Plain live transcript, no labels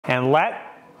And let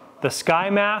the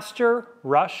Skymaster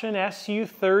Russian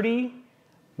SU30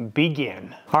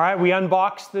 begin. All right, we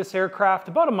unboxed this aircraft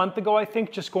about a month ago, I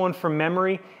think, just going from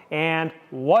memory, and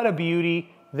what a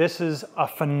beauty. This is a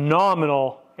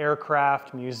phenomenal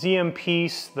aircraft, museum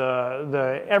piece.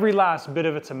 Every last bit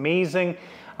of it's amazing.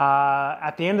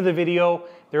 At the end of the video,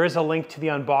 there is a link to the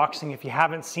unboxing. If you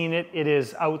haven't seen it, it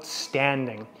is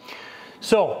outstanding.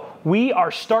 So we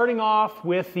are starting off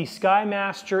with the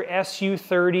Skymaster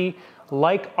SU30,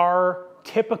 like our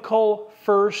typical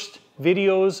first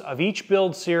videos of each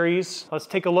build series. Let's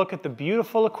take a look at the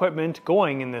beautiful equipment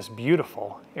going in this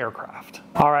beautiful aircraft.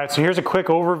 All right, so here's a quick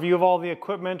overview of all the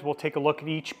equipment. We'll take a look at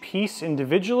each piece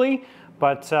individually,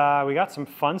 but we got some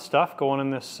fun stuff going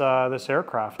in this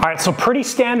aircraft. All right, so pretty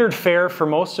standard fare for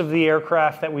most of the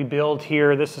aircraft that we build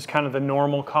here. This is kind of the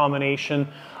normal combination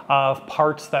of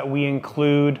parts that we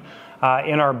include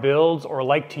in our builds or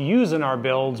like to use in our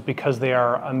builds because they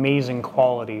are amazing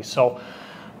quality. So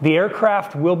the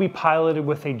aircraft will be piloted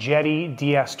with a Jetty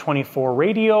DS24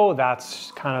 radio.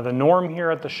 That's kind of the norm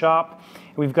here at the shop.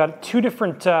 We've got two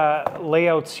different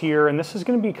layouts here, and this is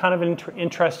going to be kind of an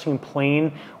interesting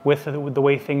plane with the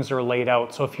way things are laid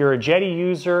out. So if you're a Jetty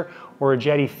user or a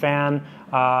Jetty fan,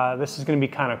 this is going to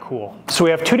be kind of cool. So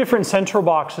we have two different central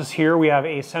boxes here. We have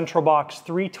a central box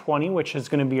 320, which is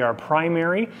going to be our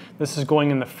primary. This is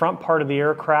going in the front part of the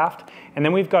aircraft. And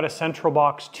then we've got a central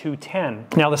box 210.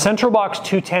 Now the central box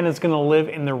 210 is going to live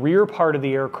in the rear part of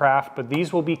the aircraft, but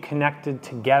these will be connected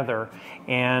together.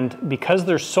 And because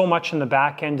there's so much in the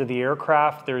back end of the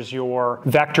aircraft, there's your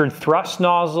vectored thrust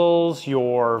nozzles,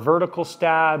 your vertical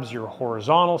stabs, your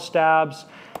horizontal stabs.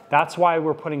 That's why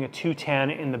we're putting a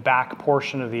 210 in the back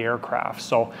portion of the aircraft.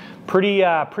 So pretty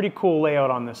cool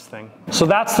layout on this thing. So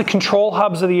that's the control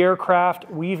hubs of the aircraft.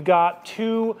 We've got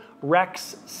two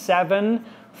Rex 7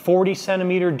 40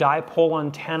 centimeter dipole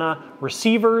antenna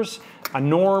receivers, a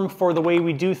norm for the way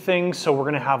we do things. So we're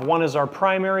gonna have one as our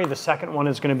primary, the second one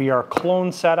is gonna be our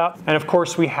clone setup. And of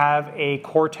course we have a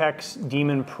Cortex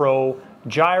Demon Pro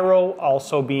gyro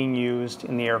also being used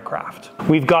in the aircraft.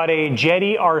 We've got a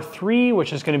Jetty R3,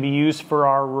 which is going to be used for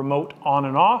our remote on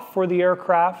and off for the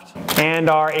aircraft.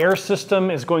 And our air system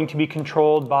is going to be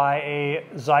controlled by a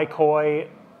Zykoy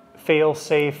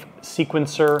fail-safe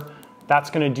sequencer. That's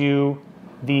going to do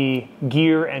the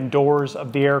gear and doors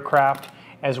of the aircraft,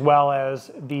 as well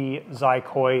as the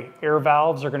Zykoy air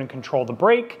valves are going to control the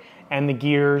brake and the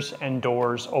gears and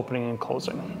doors opening and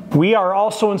closing. We are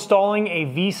also installing a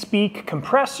V-Speak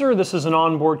compressor. This is an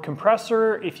onboard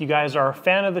compressor. If you guys are a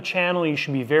fan of the channel, you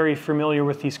should be very familiar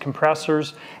with these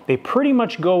compressors. They pretty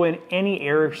much go in any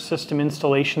air system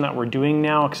installation that we're doing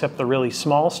now, except the really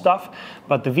small stuff.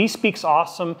 But the V-Speak's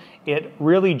awesome. It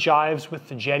really jives with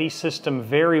the Jetty system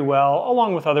very well,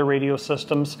 along with other radio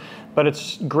systems, but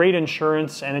it's great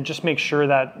insurance, and it just makes sure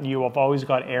that you have always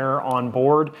got air on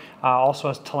board. Also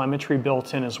has telemetry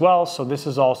built in as well, so this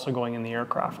is also going in the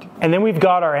aircraft. And then we've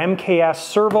got our MKS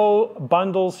servo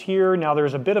bundles here. Now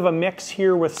there's a bit of a mix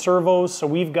here with servos, so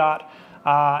we've got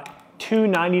two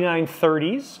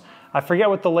 9930s. I forget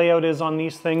what the layout is on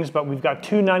these things, but we've got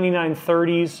two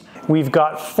 9930s. We've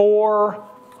got four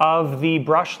of the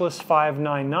brushless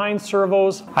 599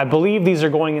 servos. I believe these are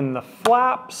going in the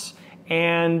flaps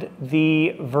and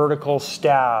the vertical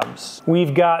stabs.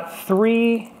 We've got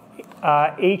three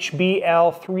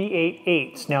HBL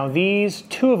 388s. Now these,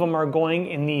 two of them are going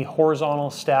in the horizontal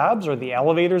stabs or the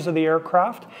elevators of the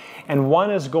aircraft, and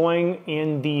one is going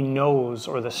in the nose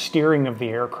or the steering of the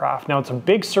aircraft. Now it's a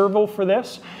big servo for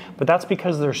this, but that's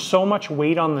because there's so much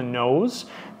weight on the nose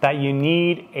that you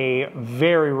need a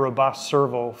very robust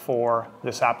servo for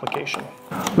this application.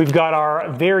 We've got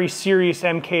our very serious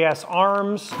MKS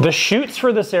arms. The chutes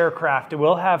for this aircraft, it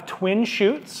will have twin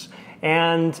chutes,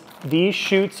 and these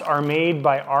chutes are made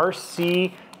by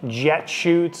RCJET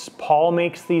chutes. Paul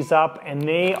makes these up, and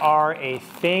they are a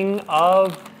thing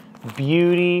of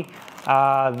beauty.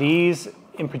 These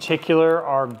in particular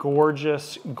are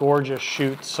gorgeous, gorgeous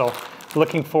chutes. So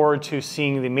looking forward to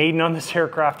seeing the maiden on this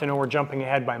aircraft. I know we're jumping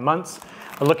ahead by months,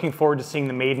 but looking forward to seeing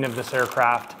the maiden of this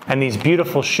aircraft and these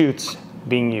beautiful chutes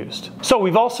being used. So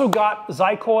we've also got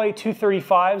Zykoy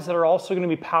 235s that are also going to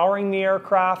be powering the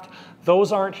aircraft.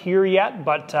 Those aren't here yet,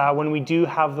 but when we do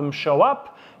have them show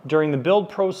up during the build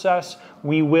process,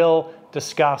 we will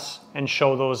discuss and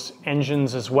show those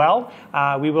engines as well.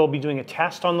 We will be doing a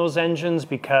test on those engines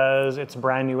because it's a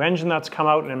brand new engine that's come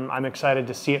out, and I'm excited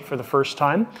to see it for the first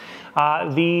time.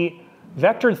 The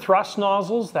vectored thrust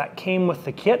nozzles that came with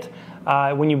the kit,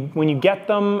 When you get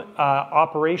them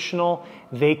operational,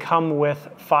 they come with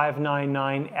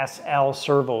 599 SL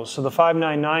servos. So the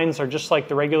 599s are just like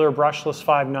the regular brushless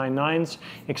 599s,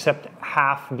 except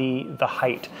half the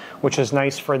height, which is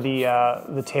nice for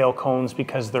the tail cones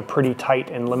because they're pretty tight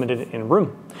and limited in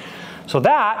room. So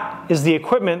that is the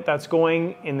equipment that's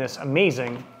going in this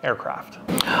amazing aircraft.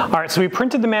 All right, so we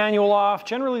printed the manual off.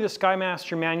 Generally, the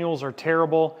Skymaster manuals are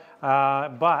terrible,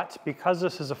 but because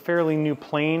this is a fairly new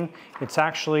plane, it's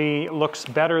actually looks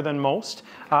better than most.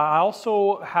 I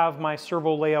also have my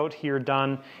servo layout here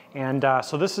done, and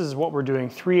so this is what we're doing.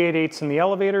 3/8 in the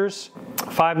elevators,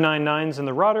 599s in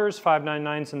the rudders,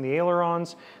 599s in the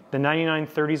ailerons, the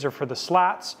 9930s are for the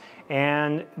slats,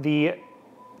 and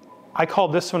I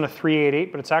called this one a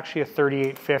 388, but it's actually a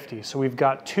 3850. So we've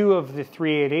got 2 of the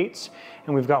 388s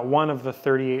and we've got 1 of the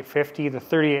 3850. The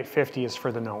 3850 is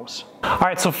for the nose. All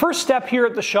right, so first step here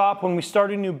at the shop when we start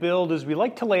a new build is we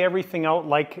like to lay everything out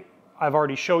like I've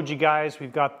already showed you guys.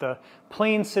 We've got the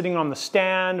plane sitting on the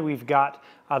stand. We've got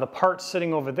the parts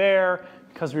sitting over there.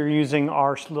 Because we're using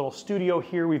our little studio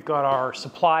here, we've got our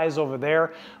supplies over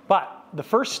there. But the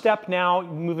first step now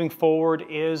moving forward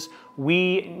is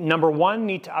we, number 1,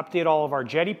 need to update all of our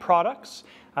Jetty products.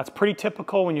 That's pretty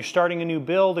typical when you're starting a new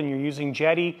build and you're using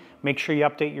Jetty. Make sure you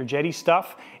update your Jetty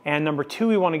stuff. And number 2,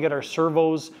 we want to get our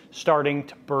servos starting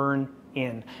to burn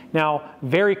in. Now,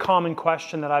 very common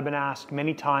question that I've been asked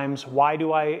many times, why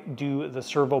do I do the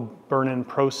servo burn-in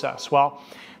process? Well,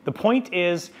 the point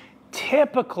is,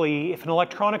 typically, if an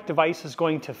electronic device is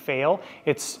going to fail,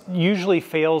 it usually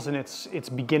fails in its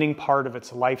beginning part of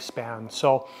its lifespan.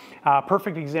 So a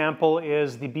perfect example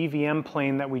is the BVM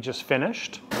plane that we just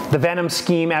finished. The Venom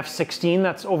Scheme F-16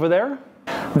 that's over there.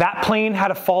 That plane had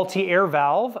a faulty air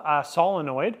valve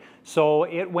solenoid, so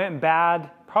it went bad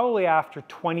probably after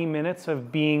 20 minutes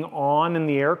of being on in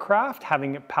the aircraft,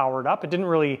 having it powered up. It didn't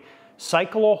really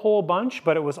cycle a whole bunch,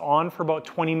 but it was on for about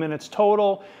 20 minutes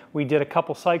total. We did a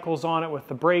couple cycles on it with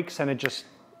the brakes and it just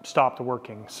stopped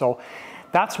working. So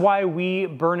that's why we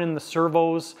burn in the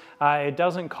servos. It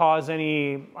doesn't cause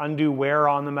any undue wear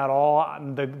on them at all.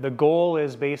 The goal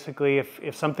is basically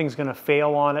if something's gonna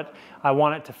fail on it, I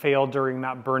want it to fail during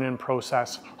that burn-in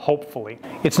process, hopefully.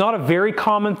 It's not a very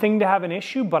common thing to have an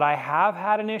issue, but I have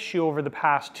had an issue over the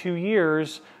past 2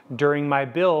 years during my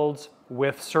builds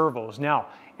with servos. Now,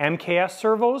 MKS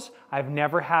servos, I've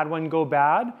never had one go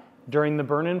bad during the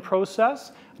burn-in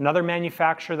process. Another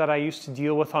manufacturer that I used to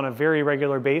deal with on a very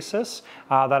regular basis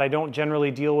that I don't generally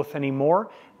deal with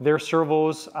anymore, their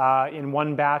servos in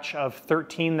one batch of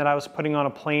 13 that I was putting on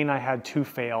a plane, I had 2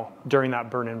 fail during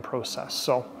that burn-in process.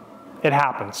 So it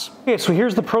happens. Okay, so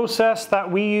here's the process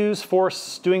that we use for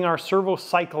doing our servo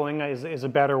cycling is a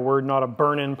better word, not a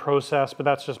burn-in process, but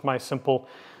that's just my simple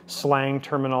slang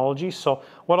terminology. So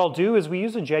what I'll do is we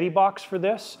use a Jetty box for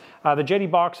this. The Jetty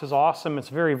box is awesome. It's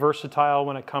very versatile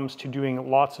when it comes to doing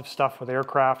lots of stuff with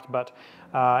aircraft, but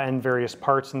and various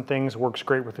parts and things. Works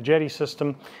great with the Jetty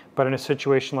system. But in a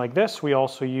situation like this, we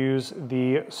also use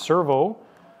the servo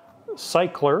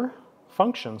cycler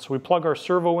function. So we plug our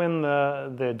servo in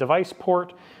the device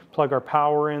port, plug our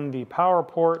power in the power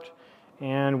port,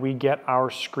 and we get our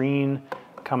screen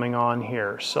coming on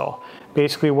here. So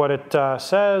basically what it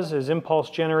says is impulse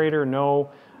generator, no.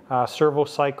 Servo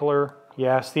cycler,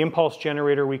 yes. The impulse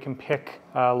generator, we can pick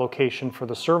location for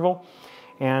the servo.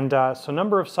 And so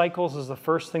number of cycles is the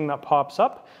first thing that pops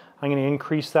up. I'm going to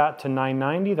increase that to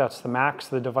 990. That's the max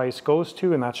the device goes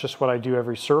to, and that's just what I do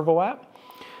every servo at.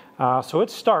 So it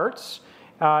starts.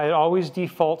 It always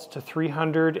defaults to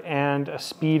 300 and a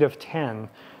speed of 10.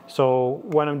 So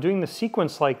when I'm doing the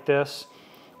sequence like this,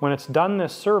 when it's done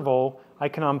this servo, I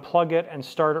can unplug it and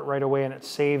start it right away and it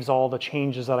saves all the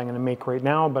changes that I'm going to make right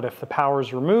now. But if the power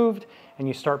is removed and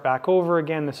you start back over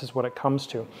again, this is what it comes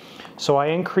to. So I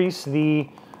increase the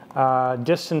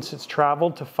distance it's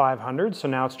traveled to 500. So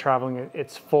now it's traveling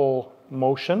its full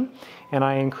motion. And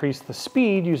I increase the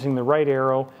speed using the right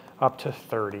arrow up to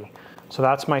 30. So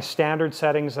that's my standard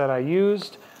settings that I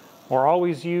used or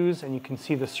always use. And you can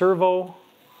see the servo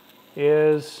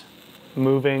is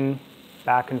moving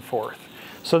back and forth.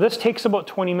 So this takes about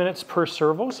 20 minutes per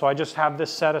servo. So I just have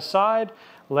this set aside,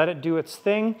 let it do its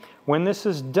thing. When this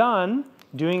is done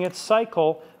doing its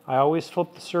cycle, I always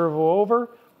flip the servo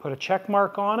over, put a check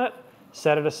mark on it,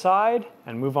 set it aside,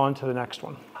 and move on to the next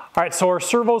one. All right, so our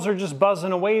servos are just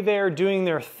buzzing away there, doing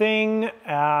their thing,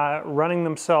 running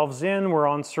themselves in. We're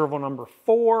on servo number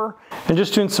 4. And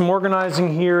just doing some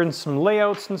organizing here and some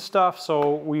layouts and stuff.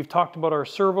 So we've talked about our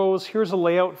servos. Here's a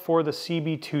layout for the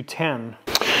CB210.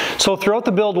 So throughout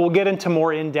the build, we'll get into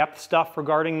more in-depth stuff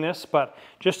regarding this, but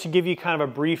just to give you kind of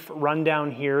a brief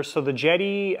rundown here. So the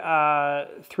Jetty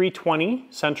 320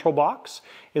 central box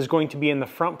is going to be in the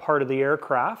front part of the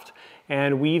aircraft,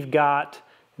 and we've got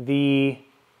the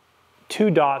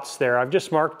 2 dots there. I've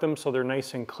just marked them so they're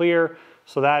nice and clear.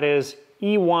 So that is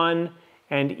E1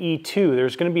 and E2.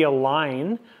 There's going to be a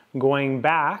line going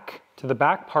back to the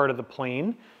back part of the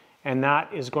plane, and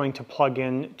that is going to plug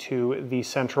into the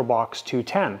central box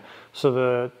 210. So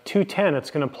the 210,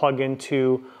 it's going to plug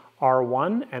into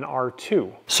R1 and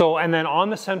R2. So, and then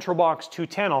on the central box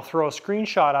 210, I'll throw a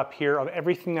screenshot up here of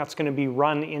everything that's going to be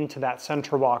run into that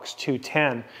central box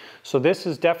 210. So this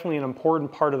is definitely an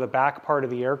important part of the back part of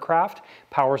the aircraft.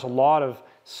 Powers a lot of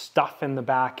stuff in the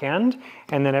back end,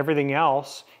 and then everything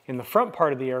else in the front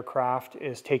part of the aircraft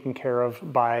is taken care of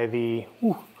by the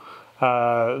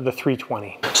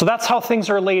 320. So that's how things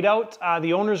are laid out.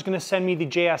 The owner is going to send me the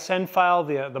JSN file,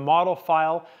 the model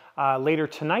file, later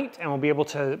tonight, and we'll be able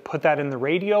to put that in the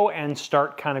radio and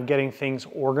start kind of getting things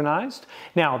organized.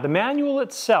 Now, the manual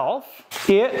itself,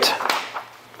 it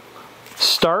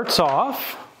starts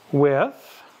off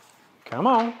with, come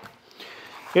on,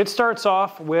 it starts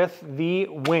off with the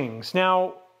wings.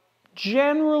 Now,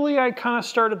 generally, I kind of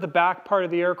start at the back part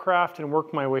of the aircraft and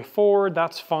work my way forward.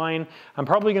 That's fine. I'm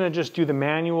probably going to just do the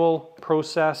manual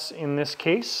process in this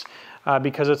case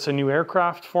because it's a new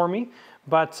aircraft for me.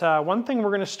 But one thing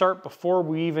we're going to start before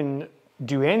we even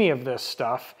do any of this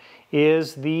stuff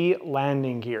is the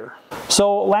landing gear.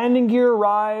 So landing gear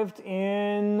arrived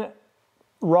in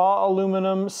raw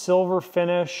aluminum, silver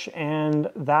finish, and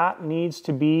that needs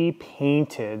to be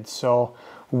painted. So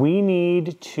we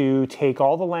need to take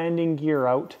all the landing gear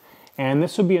out, and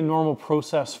this would be a normal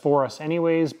process for us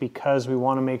anyways because we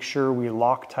want to make sure we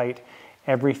Loctite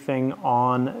everything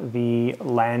on the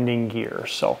landing gear.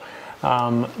 So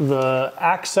the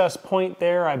access point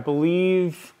there, I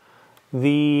believe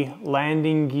the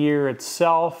landing gear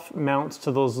itself mounts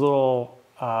to those little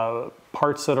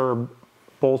parts that are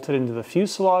bolted into the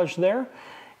fuselage there.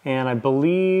 And I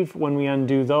believe when we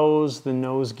undo those, the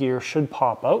nose gear should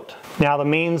pop out. Now the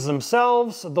mains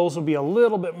themselves, those will be a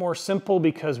little bit more simple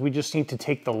because we just need to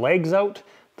take the legs out.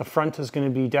 The front is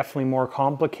going to be definitely more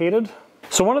complicated.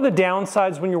 So one of the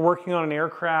downsides when you're working on an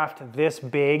aircraft this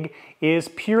big is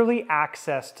purely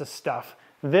access to stuff.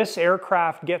 This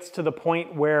aircraft gets to the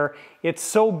point where it's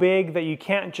so big that you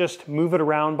can't just move it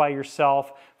around by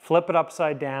yourself, flip it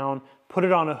upside down, put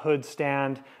it on a hood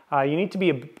stand. You need to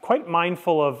be quite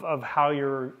mindful of how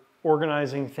you're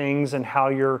organizing things and how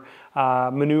you're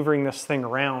maneuvering this thing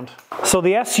around. So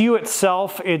the SU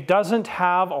itself, it doesn't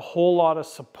have a whole lot of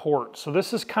support. So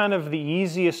this is kind of the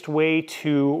easiest way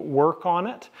to work on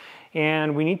it.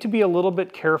 And we need to be a little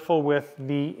bit careful with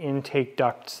the intake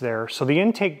ducts there. So the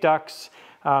intake ducts,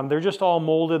 they're just all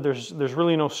molded. There's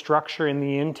really no structure in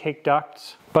the intake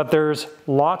ducts, but there's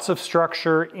lots of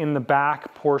structure in the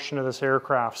back portion of this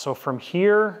aircraft. So from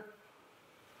here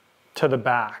to the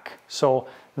back. So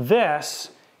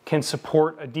this can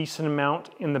support a decent amount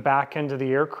in the back end of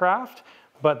the aircraft,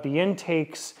 but the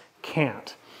intakes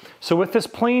can't. So with this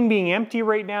plane being empty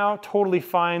right now, totally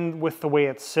fine with the way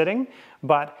it's sitting,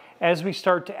 but as we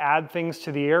start to add things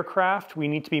to the aircraft, we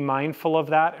need to be mindful of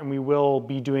that, and we will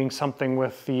be doing something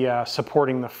with the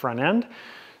supporting the front end.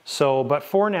 So, but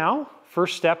for now,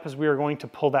 first step is we are going to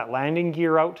pull that landing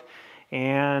gear out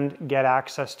and get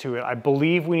access to it. I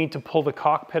believe we need to pull the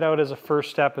cockpit out as a first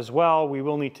step as well. We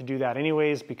will need to do that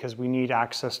anyways because we need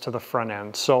access to the front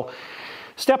end. So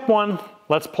step one,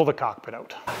 let's pull the cockpit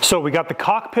out. So we got the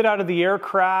cockpit out of the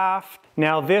aircraft.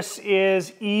 Now this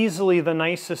is easily the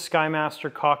nicest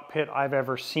Skymaster cockpit I've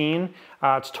ever seen.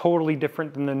 It's totally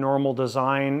different than the normal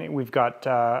design. We've got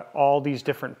all these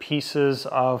different pieces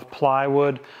of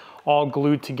plywood all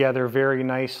glued together very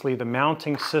nicely. The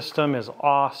mounting system is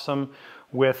awesome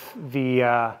with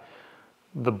the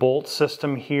bolt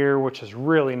system here, which is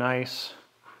really nice.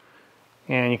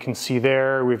 And you can see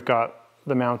there, we've got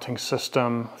the mounting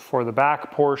system for the back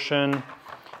portion.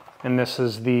 And this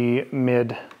is the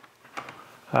mid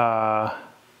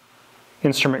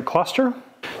instrument cluster.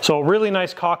 So really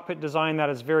nice cockpit design, that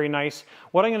is very nice.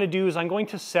 What I'm going to do is I'm going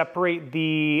to separate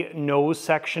the nose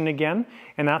section again,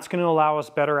 and that's going to allow us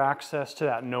better access to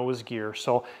that nose gear.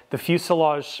 So the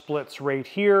fuselage splits right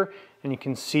here, and you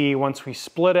can see once we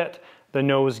split it, the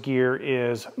nose gear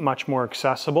is much more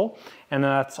accessible. And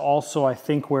that's also, I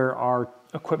think, where our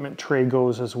equipment tray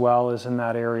goes as well, is in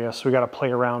that area. So we got to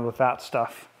play around with that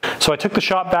stuff. So I took the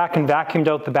shop vac and vacuumed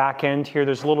out the back end here.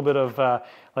 There's a little bit of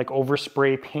like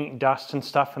overspray paint dust and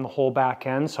stuff in the whole back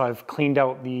end. So I've cleaned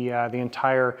out the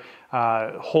entire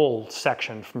whole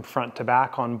section from front to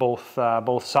back on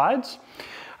both sides.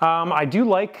 I do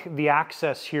like the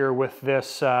access here with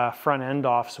this front end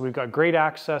off. So we've got great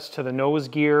access to the nose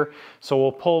gear. So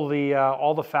we'll pull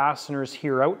all the fasteners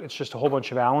here out. It's just a whole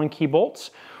bunch of Allen key bolts.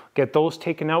 Get those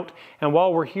taken out. And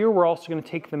while we're here, we're also going to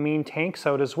take the main tanks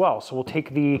out as well. So we'll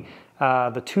take the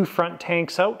 2 front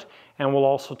tanks out, and we'll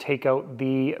also take out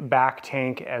the back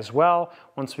tank as well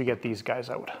once we get these guys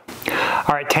out.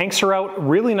 All right, tanks are out.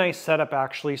 Really nice setup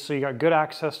actually. So you got good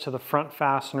access to the front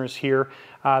fasteners here.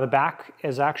 The back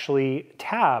is actually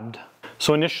tabbed.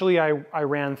 So initially I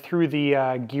ran through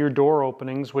the gear door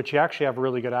openings, which you actually have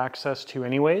really good access to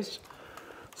anyways.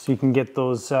 So you can get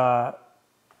those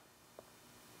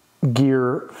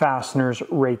gear fasteners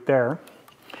right there.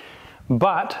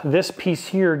 But this piece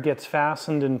here gets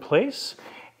fastened in place,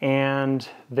 and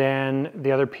then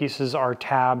the other pieces are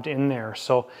tabbed in there.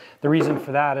 So the reason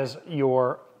for that is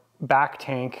your back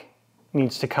tank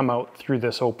needs to come out through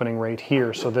this opening right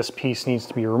here. So this piece needs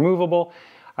to be removable.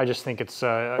 I just think it's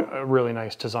a really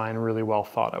nice design, really well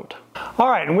thought out. All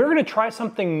right, and we're gonna try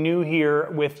something new here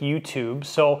with YouTube.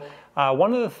 So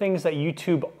one of the things that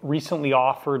YouTube recently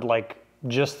offered, like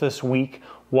just this week,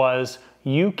 was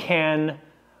you can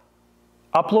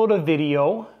upload a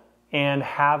video and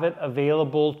have it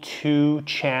available to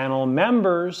channel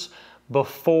members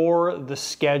before the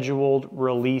scheduled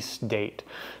release date.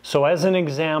 So as an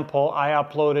example, I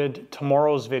uploaded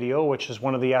tomorrow's video, which is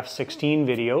one of the F16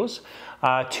 videos,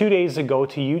 2 days ago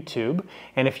to YouTube.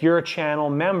 And if you're a channel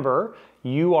member,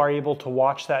 you are able to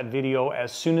watch that video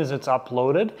as soon as it's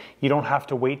uploaded. You don't have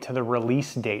to wait to the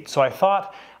release date. So I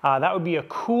thought that would be a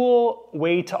cool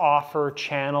way to offer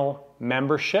channel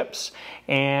memberships,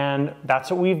 and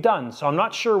that's what we've done. So I'm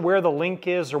not sure where the link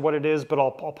is or what it is, but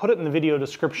I'll put it in the video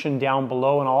description down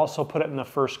below, and I'll also put it in the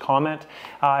first comment.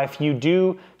 If you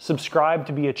do subscribe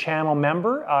to be a channel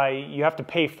member, you have to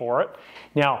pay for it.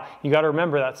 Now, you got to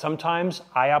remember that sometimes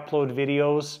I upload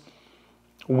videos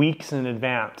weeks in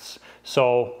advance.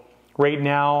 So right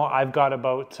now I've got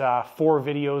about 4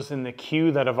 videos in the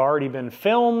queue that have already been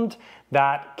filmed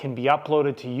that can be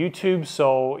uploaded to YouTube.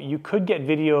 So you could get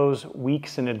videos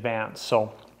weeks in advance.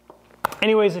 So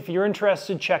anyways, if you're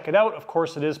interested, check it out. Of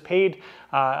course, it is paid,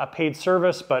 a paid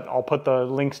service, but I'll put the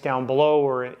links down below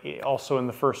or also in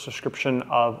the first description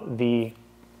of the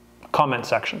comment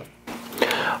section.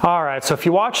 All right, so if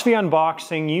you watched the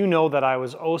unboxing, you know that I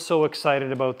was oh so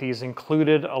excited about these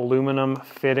included aluminum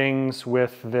fittings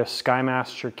with this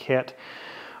Skymaster kit.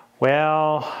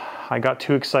 Well, I got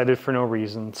too excited for no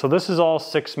reason. So this is all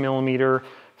 6mm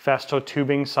Festo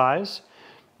tubing size,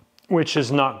 which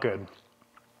is not good.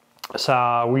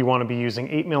 So we want to be using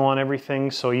 8mm on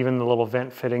everything, so even the little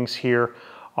vent fittings here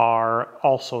are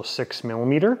also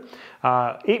 6mm.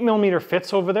 8mm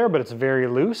fits over there, but it's very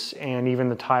loose, and even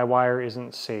the tie wire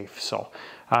isn't safe. So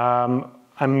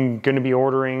I'm going to be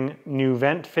ordering new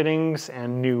vent fittings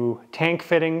and new tank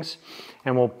fittings,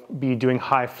 and we'll be doing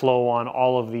high flow on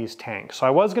all of these tanks. So I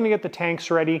was going to get the tanks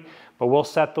ready, but we'll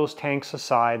set those tanks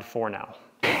aside for now.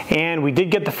 And we did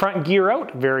get the front gear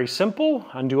out, very simple,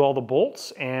 undo all the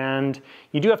bolts, and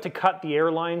you do have to cut the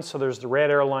air lines. So there's the red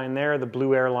air line there, the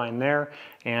blue air line there,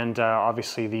 and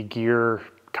obviously the gear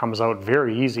comes out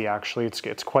very easy actually.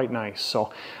 It's quite nice.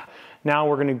 So now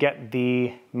we're going to get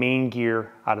the main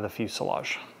gear out of the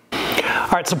fuselage. All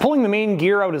right, so pulling the main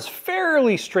gear out is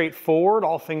fairly straightforward,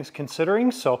 all things considering.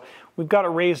 So we've got it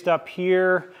raised up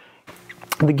here.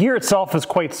 The gear itself is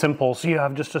quite simple. So you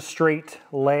have just a straight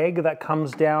leg that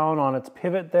comes down on its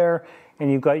pivot there,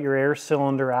 and you've got your air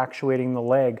cylinder actuating the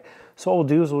leg. So what we'll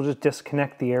do is we'll just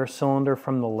disconnect the air cylinder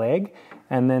from the leg,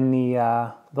 and then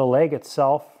the leg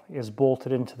itself is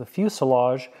bolted into the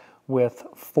fuselage with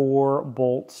 4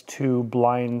 bolts to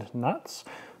blind nuts.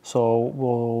 So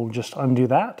we'll just undo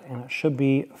that, and it should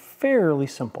be fairly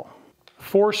simple.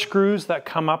 4 screws that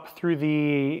come up through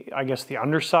the, I guess the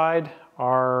underside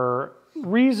are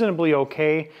reasonably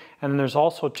okay, and then there's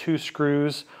also 2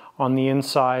 screws on the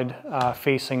inside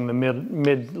facing the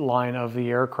mid line of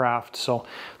the aircraft. So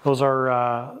those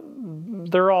are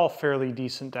they're all fairly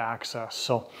decent to access.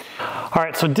 So all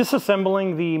right, so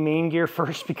disassembling the main gear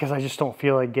first, because I just don't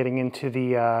feel like getting into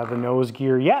the nose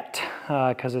gear yet,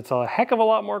 because it's a heck of a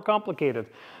lot more complicated.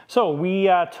 So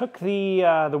we took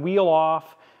the wheel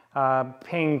off,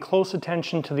 paying close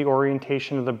attention to the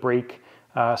orientation of the brake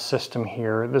system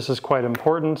here. This is quite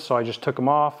important, so I just took them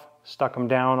off, stuck them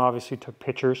down, obviously took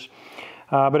pictures.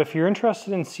 But if you're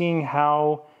interested in seeing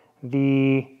how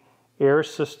the air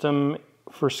system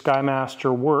for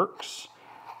Skymaster works,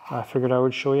 I figured I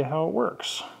would show you how it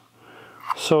works.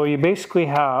 So you basically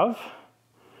have,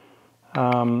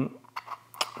 to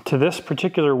this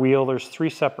particular wheel, there's 3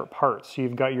 separate parts. So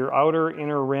you've got your outer,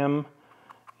 inner rim,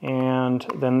 and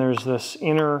then there's this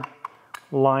inner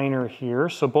liner here.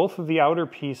 So both of the outer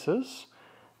pieces,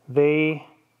 they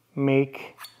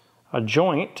make a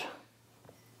joint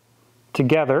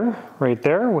together right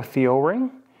there with the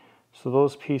O-ring. So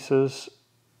those pieces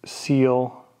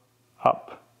seal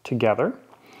up together.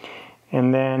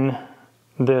 And then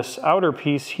this outer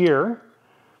piece here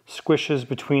squishes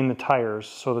between the tires.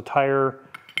 So the tire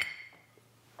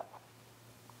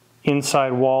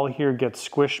inside wall here gets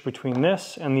squished between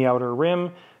this and the outer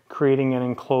rim, creating an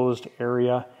enclosed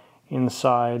area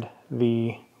inside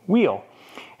the wheel.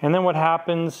 And then what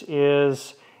happens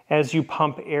is, as you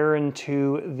pump air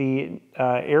into the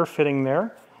air fitting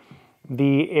there,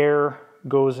 the air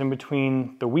goes in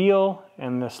between the wheel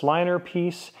and this liner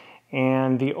piece,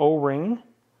 and the O-ring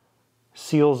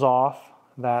seals off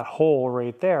that hole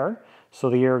right there. So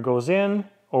the air goes in,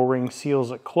 O-ring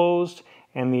seals it closed,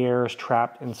 and the air is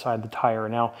trapped inside the tire.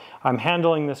 Now, I'm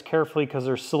handling this carefully because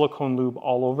there's silicone lube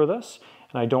all over this,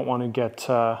 and I don't want to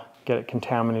get it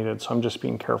contaminated, so I'm just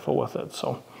being careful with it.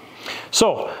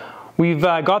 So we've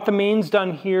got the mains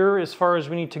done here as far as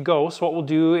we need to go. So what we'll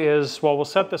do is, well, we'll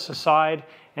set this aside,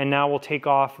 and now we'll take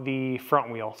off the front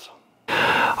wheels.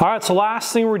 All right, so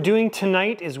last thing we're doing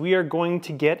tonight is we are going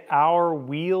to get our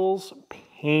wheels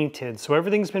painted. So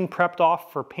everything's been prepped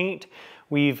off for paint.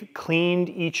 We've cleaned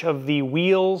each of the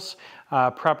wheels,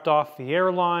 prepped off the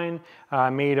airline,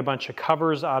 made a bunch of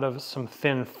covers out of some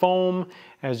thin foam.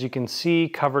 As you can see,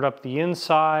 covered up the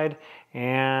inside,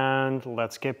 and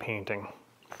let's get painting.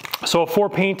 So for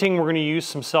painting, we're going to use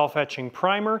some self-etching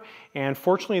primer, and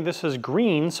fortunately this is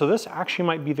green, so this actually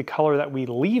might be the color that we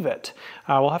leave it.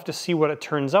 We'll have to see what it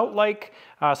turns out like.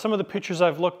 Some of the pictures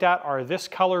I've looked at are this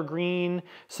color green,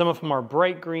 some of them are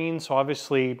bright green, so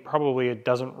obviously probably it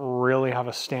doesn't really have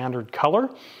a standard color,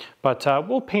 but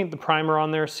we'll paint the primer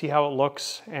on there, see how it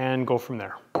looks, and go from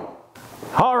there.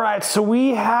 All right, so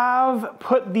we have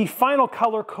put the final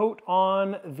color coat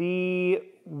on the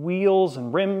wheels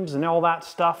and rims and all that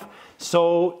stuff.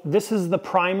 So this is the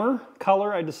primer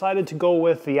color. I decided to go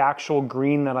with the actual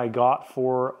green that I got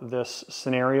for this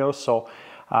scenario. So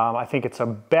I think it's a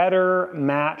better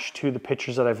match to the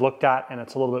pictures that I've looked at, and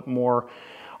it's a little bit more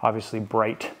obviously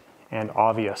bright and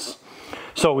obvious.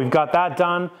 So we've got that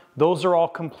done. Those are all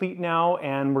complete now,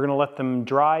 and we're gonna let them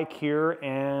dry, cure,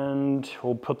 and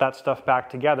we'll put that stuff back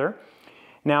together.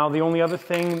 Now the only other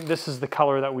thing, this is the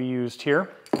color that we used here.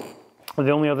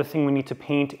 The only other thing we need to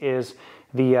paint is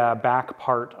the back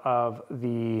part of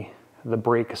the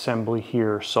brake assembly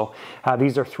here. So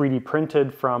these are 3D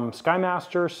printed from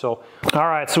Skymaster. So, all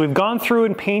right, so we've gone through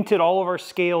and painted all of our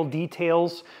scale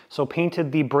details. So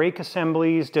painted the brake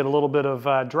assemblies, did a little bit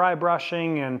of dry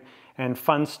brushing and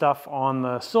fun stuff on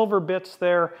the silver bits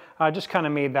there. Just kind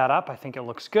of made that up. I think it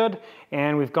looks good.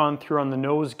 And we've gone through on the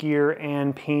nose gear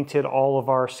and painted all of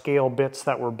our scale bits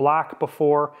that were black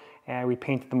before, and we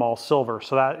painted them all silver.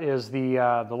 So that is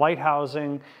the light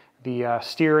housing, the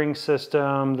steering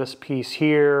system, this piece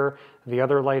here, the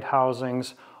other light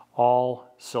housings,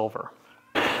 all silver.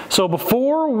 So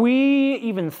before we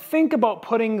even think about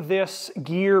putting this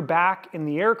gear back in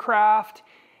the aircraft,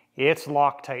 it's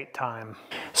Loctite time.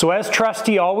 So as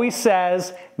Trusty always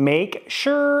says, make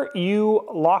sure you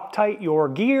Loctite your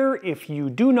gear. If you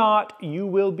do not, you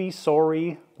will be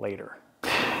sorry later.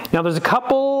 Now there's a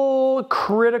couple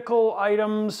critical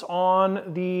items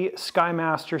on the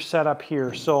Skymaster setup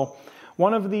here. So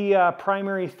one of the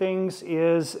primary things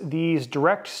is these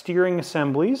direct steering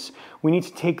assemblies. We need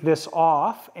to take this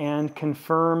off and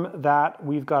confirm that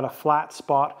we've got a flat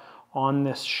spot on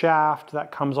this shaft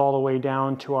that comes all the way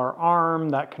down to our arm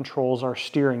that controls our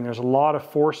steering. There's a lot of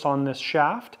force on this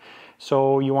shaft,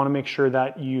 so you want to make sure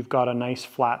that you've got a nice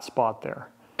flat spot there.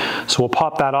 So we'll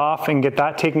pop that off and get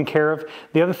that taken care of.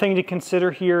 The other thing to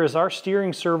consider here is our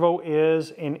steering servo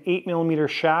is an 8mm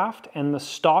shaft, and the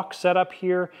stock setup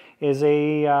here is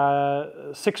a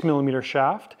 6mm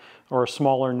shaft, or a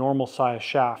smaller normal size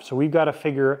shaft. So we've got to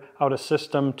figure out a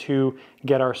system to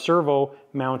get our servo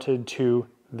mounted to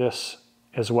this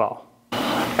as well.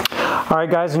 All right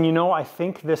guys, and you know, I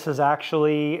think this is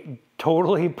actually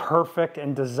totally perfect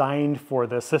and designed for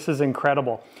this. This is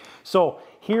incredible. So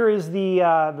here is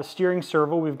the steering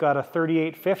servo. We've got a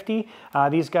 3850.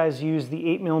 These guys use the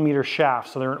 8mm shaft,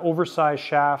 so they're an oversized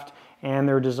shaft, and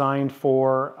they're designed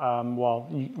for, well,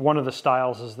 one of the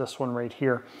styles is this one right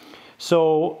here.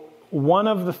 So one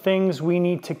of the things we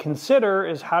need to consider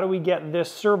is how do we get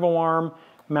this servo arm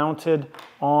mounted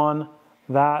on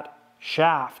that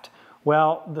shaft.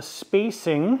 Well, the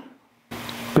spacing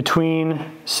between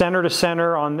center to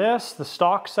center on this, the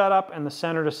stock setup, and the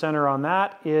center to center on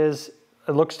that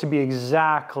it looks to be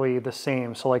exactly the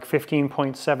same. So like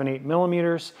 15.78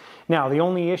 millimeters. Now, the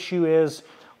only issue is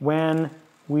when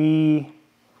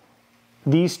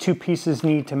these two pieces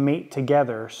need to mate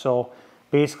together. So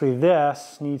basically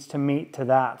this needs to mate to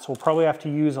that. So we'll probably have to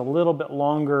use a little bit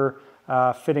longer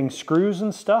fitting screws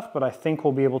and stuff, but I think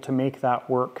we'll be able to make that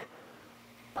work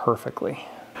perfectly.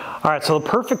 All right, so the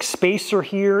perfect spacer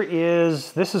here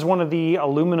this is one of the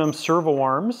aluminum servo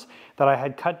arms that I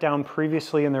had cut down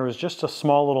previously, and there was just a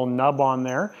small little nub on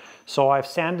there. So I've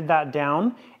sanded that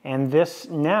down, and this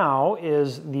now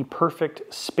is the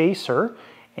perfect spacer.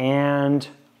 And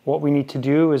what we need to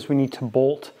do is we need to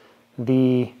bolt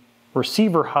the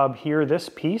receiver hub here, this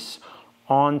piece,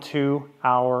 onto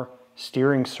our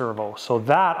steering servo. So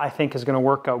that, I think, is going to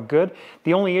work out good.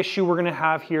 The only issue we're going to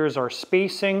have here is our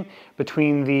spacing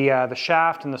between the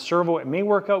shaft and the servo. It may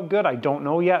work out good, I don't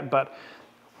know yet, but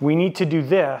we need to do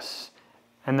this,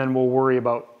 and then we'll worry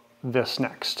about this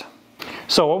next.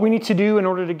 So what we need to do in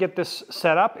order to get this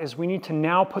set up is we need to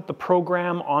now put the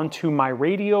program onto my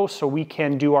radio so we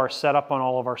can do our setup on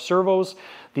all of our servos.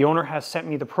 The owner has sent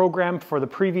me the program for the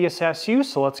previous SU,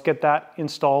 so let's get that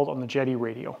installed on the Jetty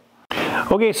radio.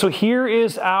 Okay, so here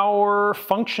is our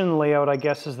function layout, I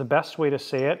guess is the best way to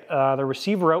say it. The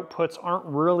receiver outputs aren't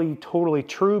really totally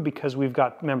true because we've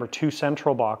got, remember, two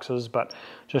central boxes, but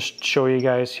just show you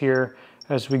guys here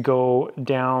as we go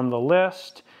down the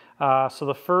list. So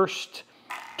the first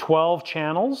 12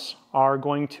 channels are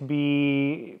going to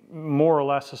be more or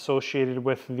less associated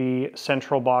with the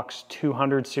Central Box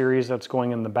 200 series that's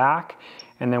going in the back.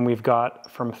 And then we've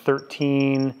got from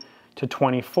 13 to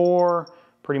 24,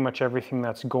 pretty much everything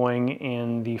that's going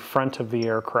in the front of the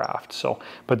aircraft. So,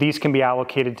 but these can be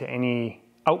allocated to any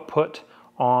output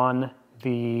on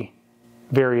the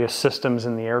various systems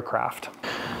in the aircraft.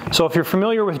 So if you're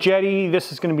familiar with Jetty,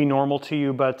 this is going to be normal to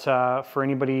you, but for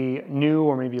anybody new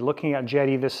or maybe looking at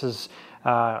Jetty, this is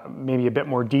maybe a bit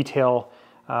more detail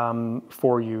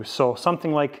for you. So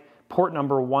something like port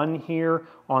number 1 here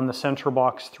on the Central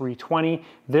Box 320,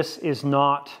 this is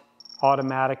not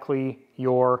automatically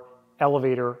your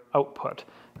elevator output.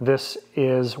 This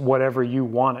is whatever you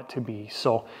want it to be.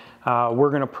 So we're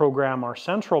going to program our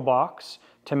Central Box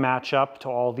to match up to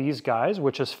all these guys,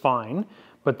 which is fine,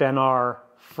 but then our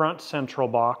front Central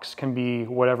Box can be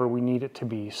whatever we need it to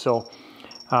be. So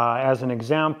as an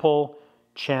example,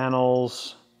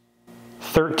 channels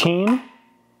 13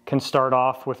 can start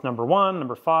off with number 1,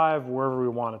 number 5, wherever we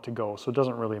want it to go, so it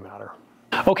doesn't really matter.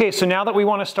 Okay, so now that we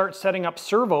want to start setting up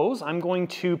servos, I'm going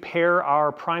to pair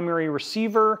our primary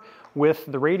receiver with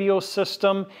the radio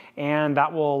system, and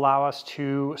that will allow us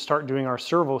to start doing our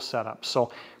servo setup.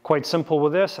 So quite simple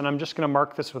with this, and I'm just going to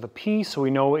mark this with a P so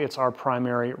we know it's our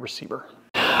primary receiver.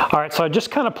 All right, so I'm just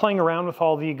kind of playing around with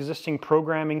all the existing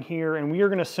programming here, and we are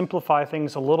going to simplify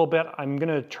things a little bit. I'm going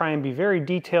to try and be very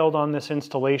detailed on this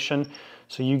installation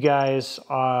so you guys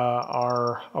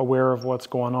are aware of what's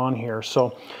going on here.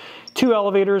 So 2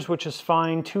 elevators, which is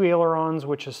fine, 2 ailerons,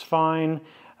 which is fine.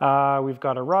 We've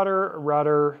got a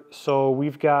rudder, so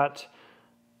we've got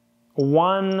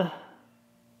 1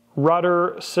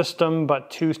 rudder system, but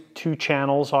two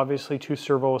channels, obviously 2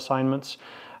 servo assignments.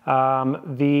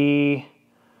 The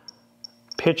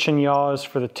pitch and yaw is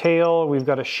for the tail. We've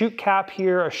got a chute cap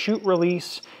here, a chute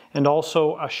release, and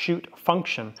also a chute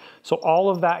function. So all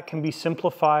of that can be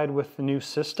simplified with the new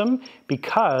system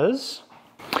because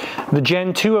the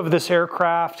Gen 2 of this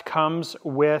aircraft comes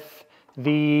with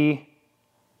the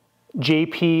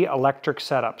JP electric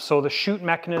setup. So the chute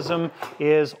mechanism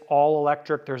is all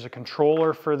electric. There's a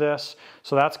controller for this.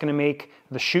 So that's going to make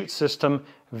the chute system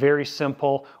very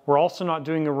simple. We're also not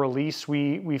doing a release.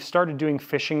 We've started doing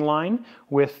fishing line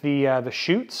with the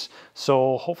chutes.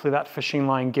 So hopefully that fishing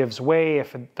line gives way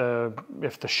if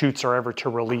the chutes are ever to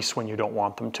release when you don't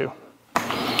want them to.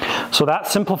 So that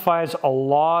simplifies a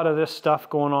lot of this stuff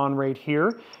going on right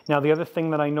here. Now the other thing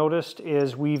that I noticed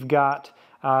is we've got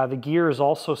the gear is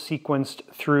also sequenced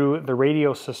through the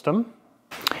radio system.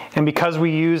 And because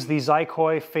we use the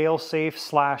Zykoy failsafe /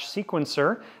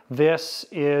 sequencer, this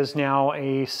is now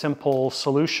a simple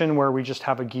solution where we just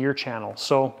have a gear channel.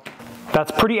 So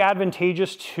that's pretty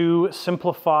advantageous to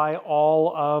simplify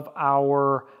all of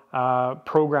our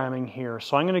programming here.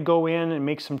 So I'm going to go in and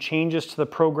make some changes to the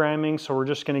programming. So we're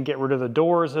just going to get rid of the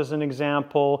doors as an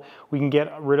example. We can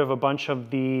get rid of a bunch of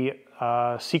the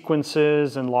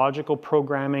sequences and logical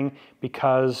programming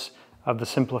because of the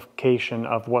simplification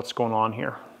of what's going on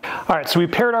here. All right, so we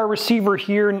paired our receiver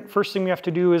here. First thing we have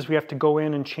to do is we have to go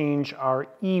in and change our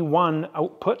E1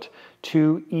 output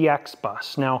to EX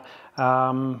bus. Now,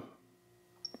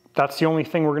 that's the only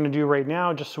thing we're going to do right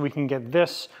now, just so we can get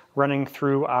this running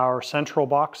through our central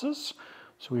boxes.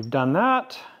 So we've done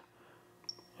that.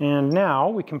 And now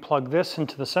we can plug this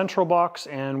into the central box,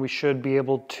 and we should be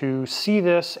able to see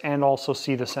this and also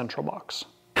see the central box.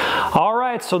 All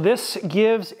right, so this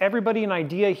gives everybody an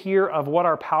idea here of what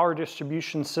our power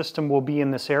distribution system will be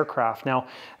in this aircraft. Now,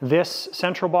 this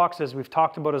central box, as we've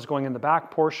talked about, is going in the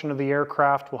back portion of the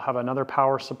aircraft. We'll have another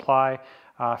power supply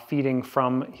feeding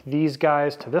from these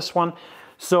guys to this one.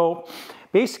 So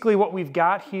basically what we've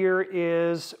got here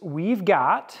is we've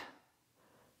got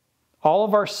all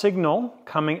of our signal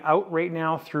coming out right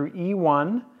now through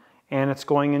E1, and it's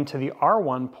going into the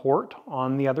R1 port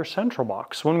on the other central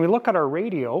box. So when we look at our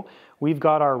radio, we've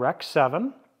got our Rec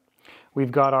 7,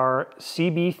 we've got our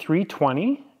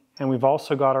CB320, and we've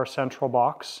also got our central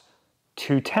box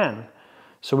 210.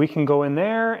 So we can go in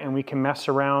there and we can mess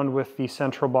around with the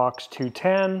central box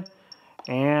 210,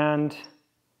 and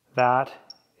that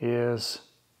is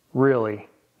really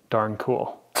darn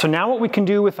cool. So now what we can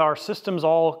do with our systems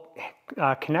all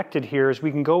connected here is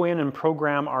we can go in and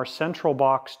program our central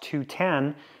box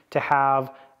 210 to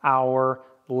have our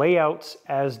layouts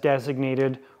as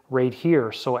designated right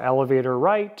here. So elevator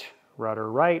right,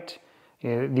 rudder right.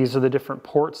 These are the different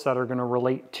ports that are going to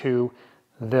relate to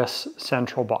this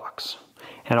central box.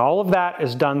 And all of that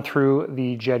is done through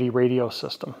the Jetty radio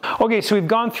system. Okay, so we've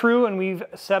gone through and we've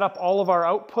set up all of our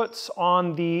outputs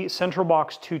on the central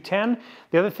box 210.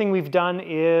 The other thing we've done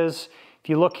is, if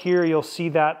you look here, you'll see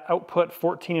that output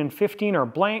 14 and 15 are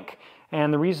blank.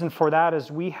 And the reason for that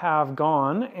is we have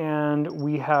gone and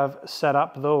we have set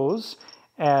up those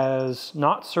as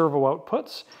not servo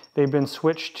outputs. They've been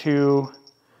switched to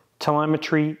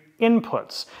telemetry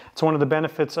inputs. It's one of the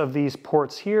benefits of these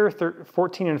ports here,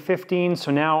 14 and 15.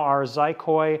 So now our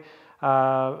Zykoy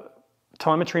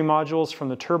telemetry modules from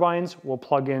the turbines will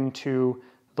plug into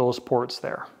those ports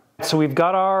there. So we've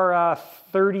got our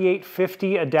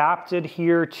 3850 adapted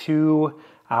here to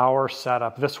our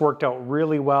setup. This worked out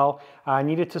really well. I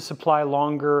needed to supply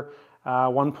longer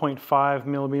 1.5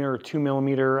 millimeter or 2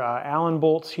 millimeter Allen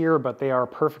bolts here, but they are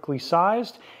perfectly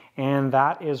sized, and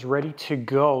that is ready to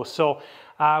go. So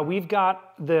we've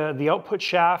got the output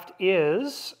shaft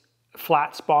is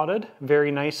flat spotted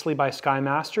very nicely by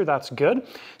Skymaster. That's good.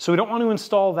 So we don't want to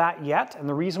install that yet. And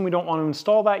the reason we don't want to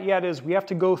install that yet is we have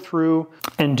to go through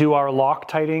and do our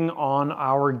Loctiting on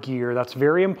our gear. That's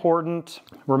very important.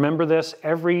 Remember this,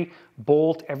 every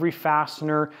bolt, every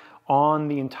fastener on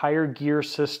the entire gear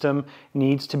system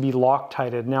needs to be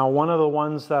Loctited. Now, one of the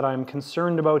ones that I'm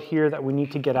concerned about here that we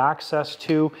need to get access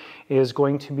to is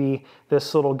going to be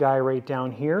this little guy right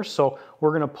down here. So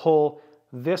we're going to pull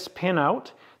this pin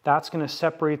out. That's going to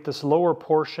separate this lower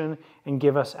portion and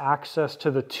give us access to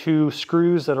the two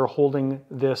screws that are holding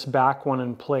this back one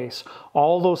in place.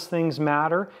 All those things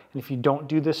matter, and if you don't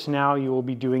do this now, you will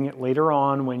be doing it later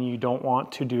on when you don't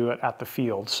want to do it at the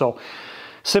field. So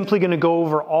simply going to go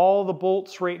over all the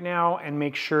bolts right now and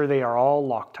make sure they are all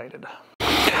Loctited.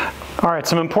 All right,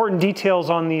 some important details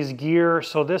on these gear.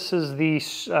 So this is the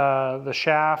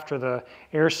shaft or the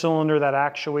air cylinder that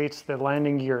actuates the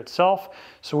landing gear itself.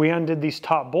 So we undid these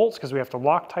top bolts because we have to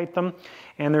Loctite them.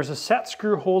 And there's a set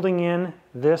screw holding in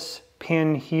this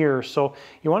pin here. So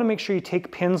you want to make sure you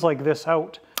take pins like this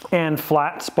out and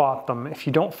flat spot them. If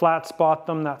you don't flat spot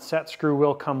them, that set screw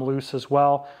will come loose as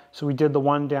well. So we did the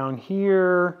one down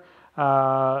here.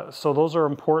 So those are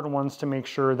important ones to make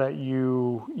sure that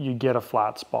you get a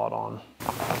flat spot on.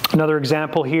 Another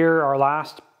example here, our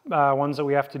last ones that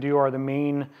we have to do are the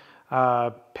main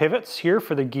pivots here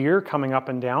for the gear coming up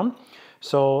and down.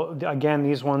 So again,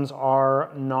 these ones are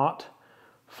not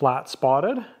flat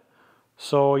spotted.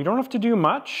 So you don't have to do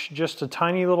much, just a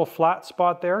tiny little flat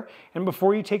spot there. And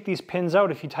before you take these pins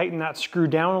out, if you tighten that screw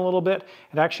down a little bit,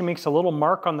 it actually makes a little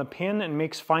mark on the pin and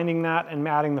makes finding that and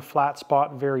adding the flat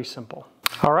spot very simple.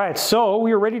 All right, so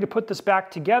we are ready to put this back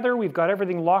together. We've got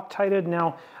everything Loctited.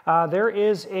 Now, there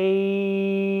is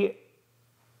a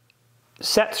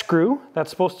set screw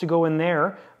that's supposed to go in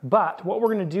there, but what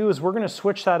we're going to do is we're going to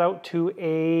switch that out to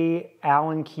a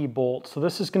Allen key bolt. So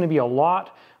this is going to be a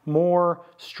lot more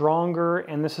stronger,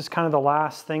 and this is kind of the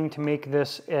last thing to make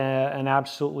this an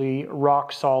absolutely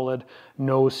rock solid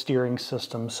nose steering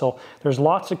system. So there's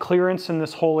lots of clearance in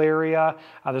this whole area.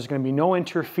 There's going to be no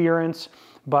interference,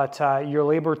 but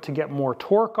you're able to get more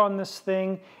torque on this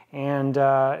thing and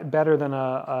better than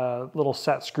a little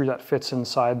set screw that fits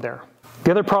inside there.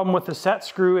 The other problem with the set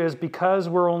screw is because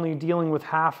we're only dealing with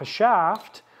half a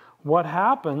shaft, what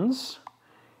happens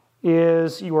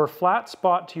is your flat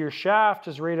spot to your shaft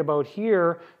is right about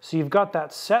here. So you've got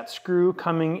that set screw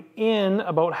coming in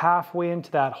about halfway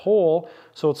into that hole.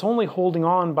 So it's only holding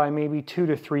on by maybe 2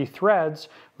 to 3 threads,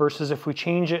 versus if we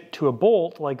change it to a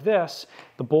bolt like this,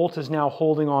 the bolt is now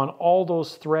holding on all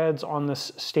those threads on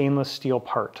this stainless steel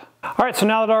part. All right, so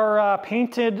now that our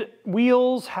painted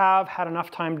wheels have had enough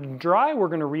time to dry, we're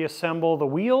gonna reassemble the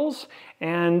wheels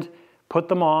and put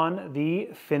them on the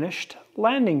finished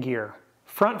landing gear.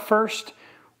 Front first,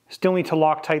 still need to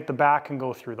Loctite the back and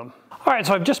go through them. All right,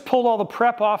 so I've just pulled all the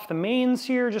prep off the mains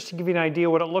here just to give you an idea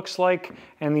what it looks like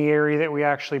and the area that we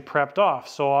actually prepped off.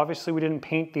 So obviously we didn't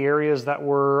paint the areas that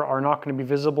are not going to be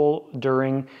visible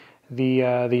during the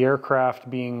aircraft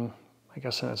being, I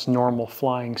guess, in its normal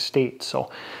flying state. So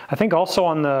I think also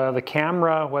on the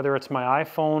camera, whether it's my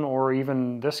iPhone or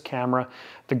even this camera,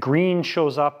 the green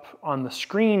shows up on the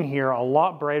screen here a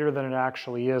lot brighter than it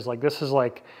actually is. Like this is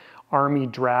like army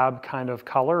drab kind of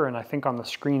color, and I think on the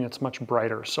screen it's much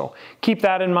brighter. So keep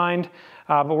that in mind,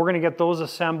 but we're gonna get those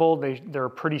assembled. They're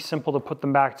pretty simple to put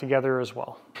them back together as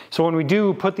well. So when we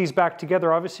do put these back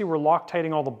together, obviously we're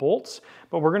Loctiting all the bolts,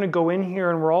 but we're gonna go in here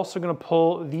and we're also gonna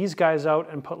pull these guys out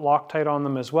and put Loctite on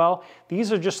them as well.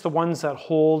 These are just the ones that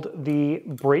hold the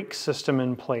brake system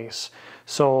in place.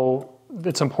 So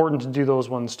it's important to do those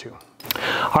ones too.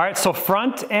 All right, so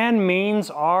front and mains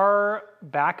are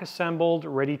back assembled,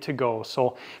 ready to go.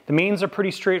 So the mains are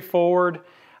pretty straightforward.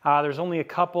 There's only a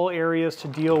couple areas to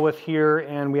deal with here,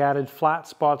 and we added flat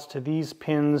spots to these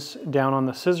pins down on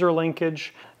the scissor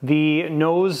linkage. The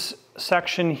nose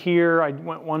section here, I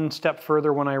went one step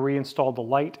further when I reinstalled the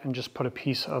light and just put a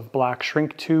piece of black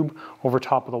shrink tube over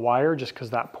top of the wire just because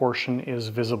that portion is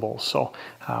visible. So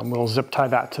we'll zip tie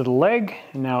that to the leg,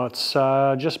 and now it's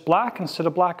just black instead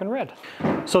of black and red.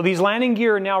 So these landing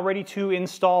gear are now ready to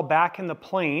install back in the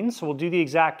plane. So we'll do the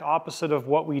exact opposite of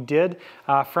what we did.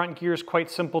 Front gear is quite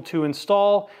simple to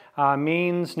install.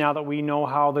 Mains, now that we know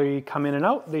how they come in and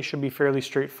out, they should be fairly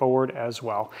straightforward as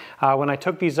well. When I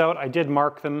took these out, I did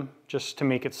mark them just to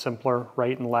make it simpler,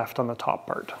 right and left on the top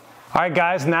part. All right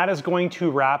guys, and that is going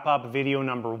to wrap up video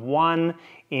number 1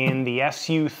 in the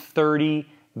SU30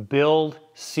 build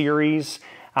series.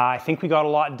 I think we got a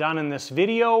lot done in this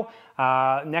video.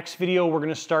 Next video, we're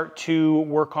gonna start to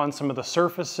work on some of the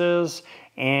surfaces,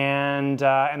 and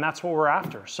that's what we're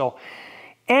after. So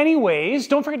anyways,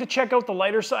 don't forget to check out the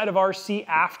Lighter Side of RC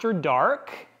After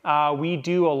Dark. We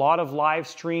do a lot of live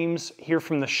streams here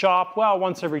from the shop, well,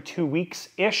 once every 2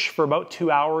 weeks-ish for about 2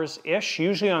 hours-ish,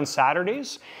 usually on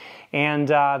Saturdays. And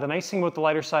the nice thing about the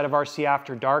Lighter Side of RC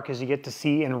After Dark is you get to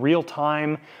see in real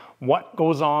time what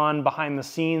goes on behind the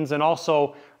scenes, and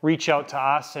also reach out to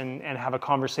us and have a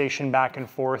conversation back and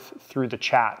forth through the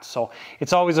chat. So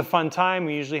it's always a fun time.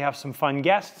 We usually have some fun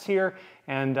guests here,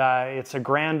 and it's a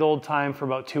grand old time for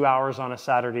about 2 hours on a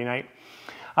Saturday night.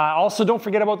 Also, don't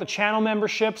forget about the channel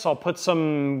memberships. I'll put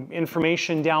some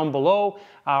information down below.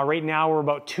 Right now, we're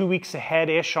about 2 weeks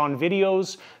ahead-ish on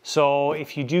videos. So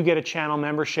if you do get a channel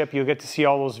membership, you'll get to see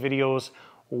all those videos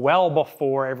well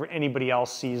before anybody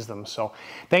else sees them. So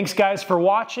thanks guys for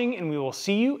watching, and we will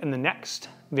see you in the next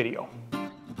video.